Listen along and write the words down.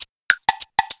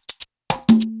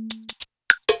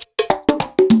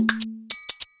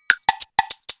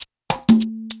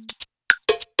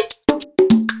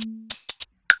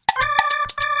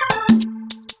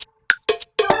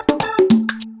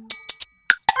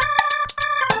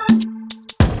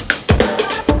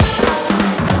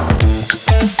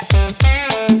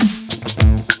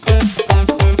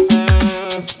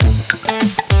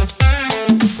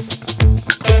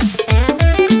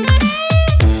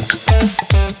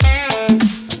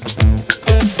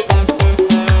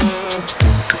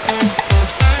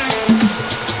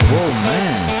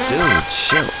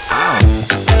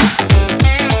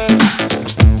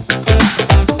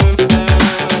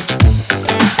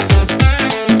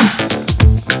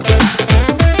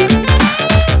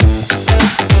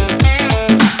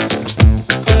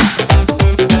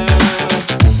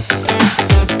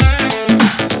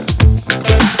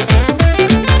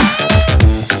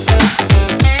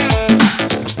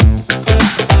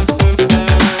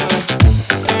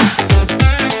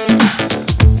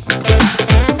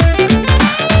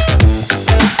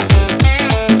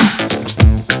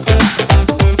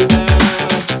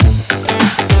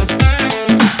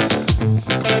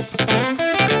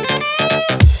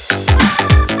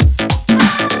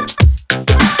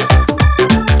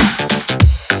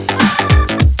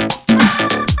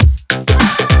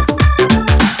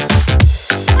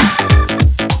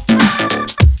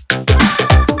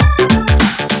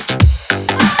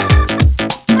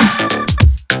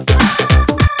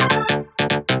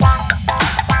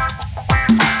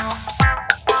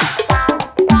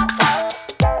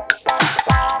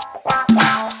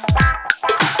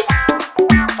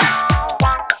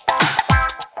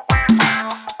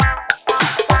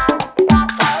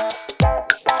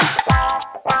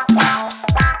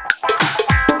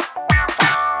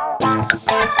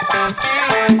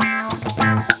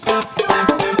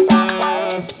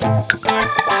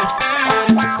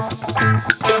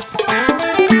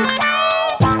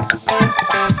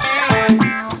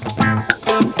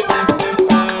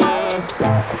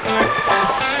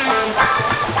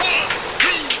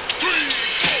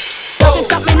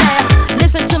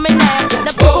me now.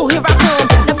 Let's go, here I come.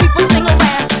 The people sing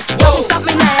around. Y'all can't stop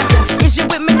me now. Is you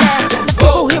with me now? Let's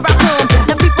go, here I come.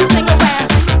 The people sing around.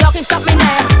 Y'all can't stop me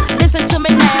now. Listen to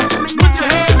me now. Put your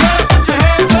hands up, put your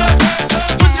hands up.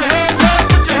 Put your hands up,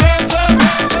 put your hands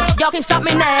up. Y'all can't stop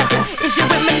me now. Is you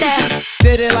with me now?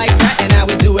 Did it like that and now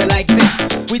we do it like this.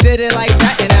 We did it like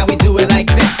that and now we do it like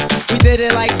this. We did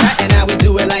it like that and now we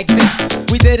do it like this.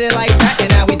 We did it like